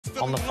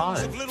on the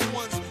phone.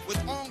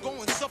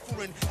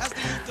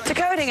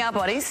 Decoding our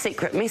body's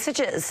secret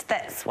messages.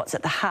 That's what's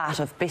at the heart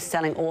of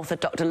best-selling author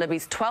Dr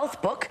Libby's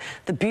 12th book,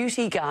 The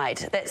Beauty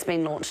Guide. That's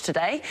been launched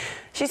today.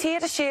 She's here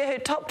to share her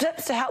top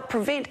tips to help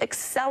prevent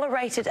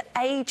accelerated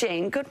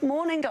ageing. Good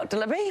morning, Dr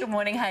Libby. Good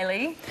morning,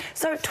 Hayley.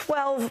 So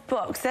 12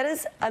 books, that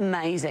is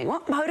amazing.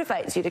 What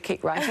motivates you to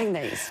keep writing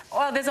these?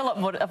 Well, there's a lot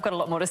more. I've got a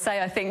lot more to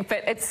say, I think,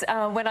 but it's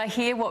when I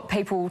hear what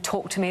people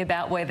talk to me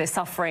about where they're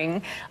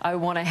suffering, I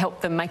want to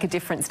help them make a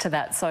difference to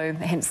that. So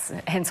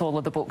hence all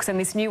of the books. And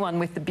this new one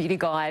with the Beauty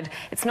Guide,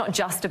 it's not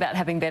just about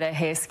having better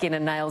hair, skin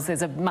and nails.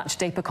 There's a much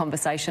deeper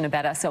conversation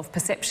about our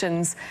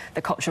self-perceptions,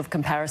 the culture of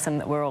comparison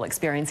that we're all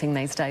experiencing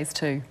these days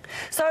too.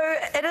 So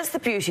it is the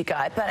Beauty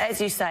Guide, but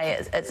as you say,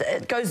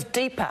 it goes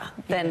deeper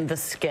than the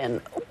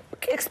skin.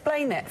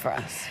 Explain that for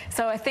us.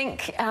 So I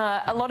think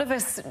a lot of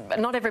us,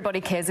 not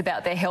everybody cares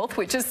about their health,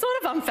 which is sort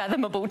of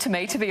unfathomable to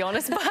me, to be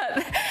honest,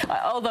 but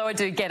although I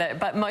do get it,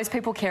 but most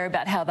people care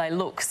about how they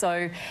look.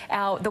 So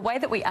the way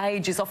that we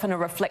age is often a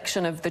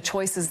reflection of the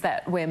choices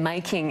that we're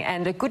making,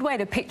 and a good way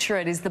to picture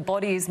it is the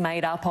body is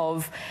made up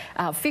of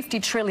 50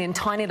 trillion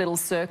tiny little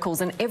circles,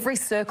 and every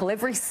circle,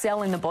 every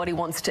cell in the body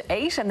wants to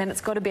eat, and then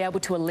it's got to be able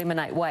to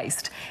eliminate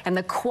waste. And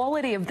the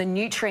quality of the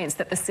nutrients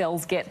that the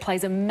cells get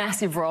plays a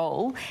massive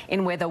role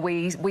in whether we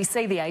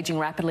see the ageing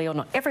rapidly or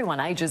not. Everyone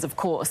ages, of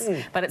course,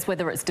 but it's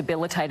whether it's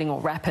debilitating or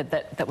rapid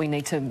that we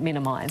need to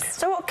minimise.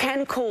 So what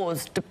can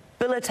cause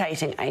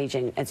debilitating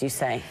ageing, as you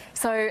say?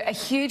 So a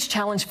huge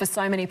challenge for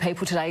so many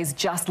people today is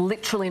just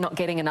literally not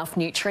getting enough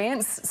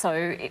nutrients.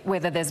 So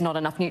whether there's not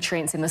enough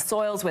nutrients in the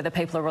soils, whether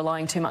people are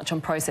relying too much on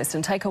processed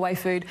and takeaway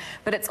food,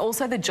 but it's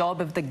also the job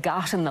of the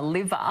gut and the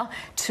liver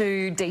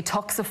to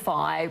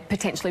detoxify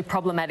potentially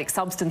problematic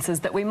substances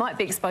that we might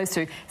be exposed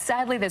to.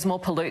 Sadly, there's more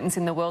pollutants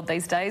in the world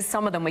these days.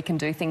 Some of them we can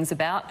do things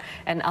about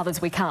and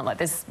others we can't.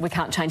 Like we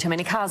can't change how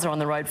many cars are on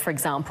the road, for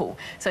example.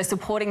 So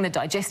supporting the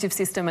digestive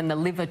system and the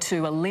liver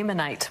to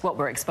eliminate what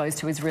we're exposed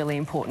to is really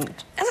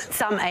important. Isn't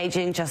some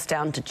ageing just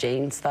down to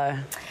genes, though?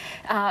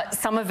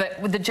 Some of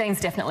it, the genes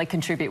definitely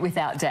contribute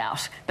without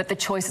doubt, but the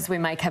choices we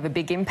make have a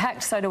big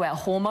impact. So do our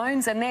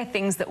hormones, and they're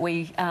things that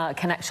we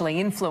can actually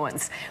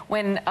influence.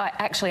 When I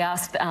actually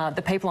asked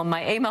the people on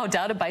my email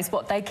database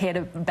what they cared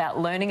about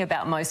learning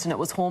about most, and it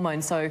was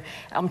hormones. So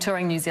I'm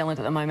touring New Zealand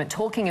at the moment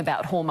talking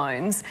about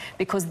hormones,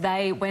 because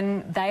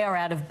when they are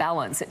out of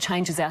balance, it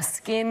changes our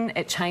skin,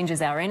 it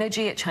changes our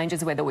energy, it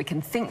changes whether we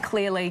can think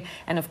clearly,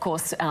 and of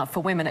course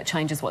for women it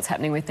changes what's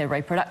happening with their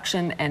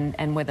reproduction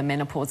and whether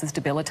menopause is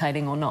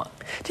debilitating or not.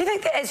 Do you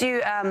think that as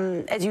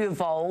you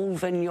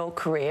evolve in your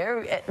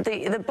career,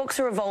 the books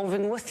are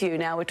evolving with you?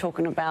 Now we're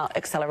talking about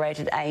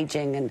accelerated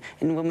ageing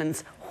and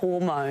women's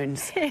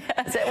hormones. Yeah.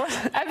 Is that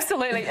what?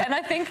 Absolutely. And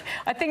I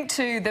think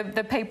too,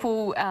 the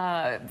people,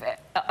 I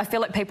feel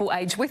like people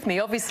age with me,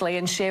 obviously,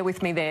 and share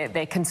with me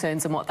their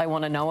concerns and what they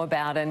want to know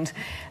about. And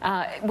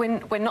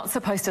when we're not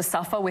supposed to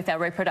suffer with our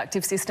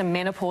reproductive system,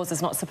 menopause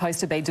is not supposed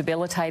to be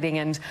debilitating,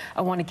 and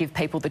I want to give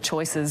people the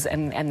choices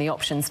and the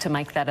options to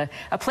make that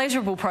a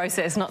pleasurable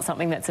process, not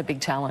something that's a big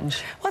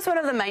challenge. What's one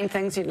of the main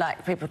things you'd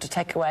like people to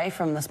take away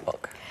from this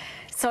book?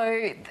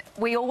 So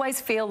we always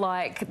feel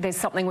like there's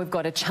something we've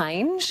got to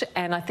change,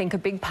 and I think a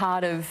big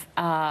part of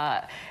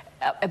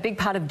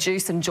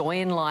juice and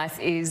joy in life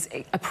is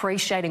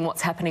appreciating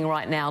what's happening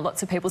right now.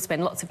 Lots of people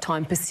spend lots of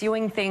time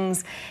pursuing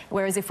things,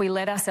 whereas if we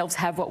let ourselves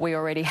have what we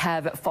already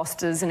have, it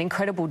fosters an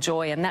incredible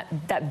joy, and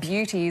that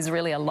beauty is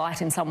really a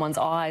light in someone's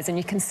eyes, and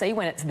you can see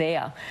when it's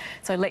there.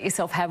 So let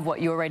yourself have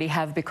what you already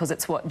have, because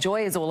it's what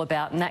joy is all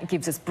about, and that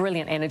gives us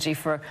brilliant energy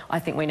I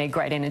think we need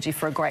great energy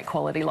for a great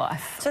quality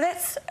life. So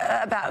that's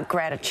about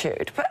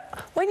gratitude, but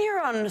when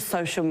you're on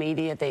social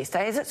media these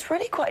days, it's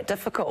really quite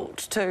difficult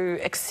to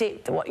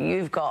accept what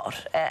you've got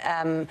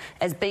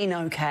as being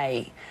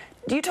okay.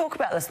 You talk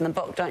about this in the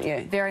book, don't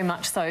you? Very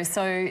much so.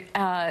 So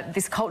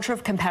this culture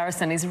of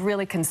comparison is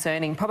really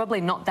concerning.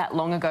 Probably not that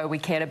long ago we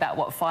cared about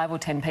what 5 or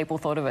 10 people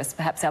thought of us.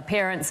 Perhaps our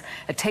parents,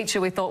 a teacher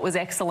we thought was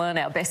excellent,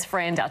 our best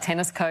friend, our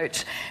tennis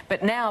coach.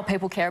 But now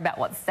people care about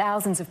what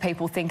thousands of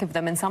people think of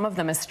them, and some of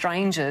them are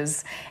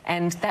strangers.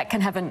 And that can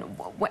have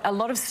a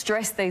lot of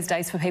stress these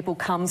days for people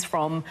comes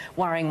from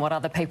worrying what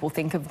other people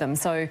think of them.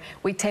 So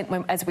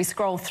as we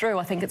scroll through,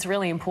 I think it's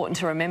really important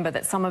to remember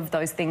that some of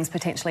those things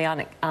potentially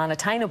aren't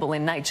attainable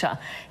in nature,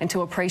 and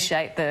to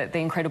appreciate the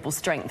incredible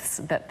strengths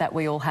that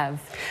we all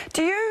have.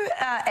 Do you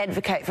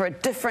advocate for a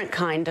different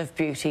kind of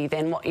beauty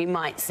than what you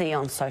might see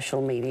on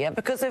social media?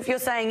 Because if you're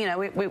saying, you know,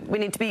 we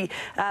need to be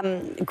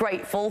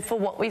grateful for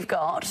what we've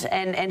got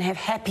and have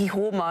happy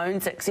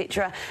hormones,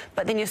 etc.,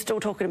 but then you're still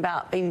talking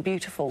about being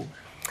beautiful.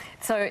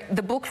 So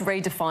the book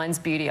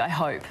redefines beauty, I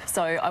hope.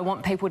 So I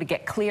want people to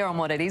get clear on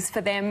what it is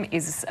for them.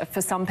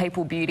 For some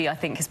people, beauty, I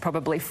think, is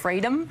probably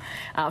freedom.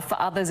 For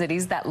others, it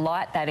is that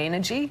light, that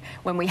energy.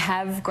 When we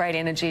have great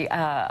energy,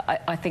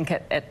 I think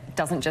it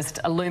doesn't just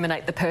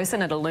illuminate the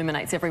person, it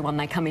illuminates everyone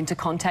they come into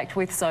contact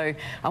with. So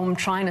I'm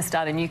trying to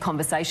start a new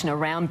conversation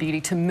around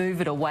beauty to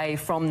move it away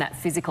from that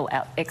physical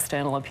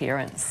external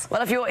appearance.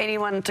 Well, if you're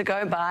anyone to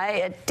go by,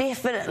 it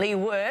definitely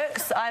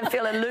works. I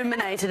feel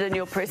illuminated in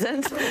your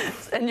presence.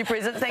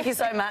 Thank you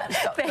so much,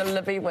 Dr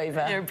Libby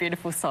Weaver. You're a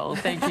beautiful soul.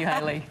 Thank you,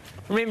 Hayley.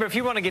 Remember, if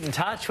you want to get in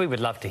touch, we would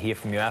love to hear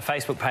from you. Our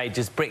Facebook page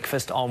is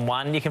Breakfast on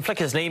One. You can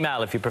flick us an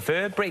email if you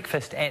prefer,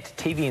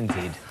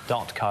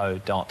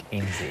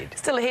 breakfast@tvnz.co.nz.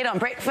 Still ahead on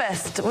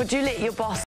Breakfast. Would you let your boss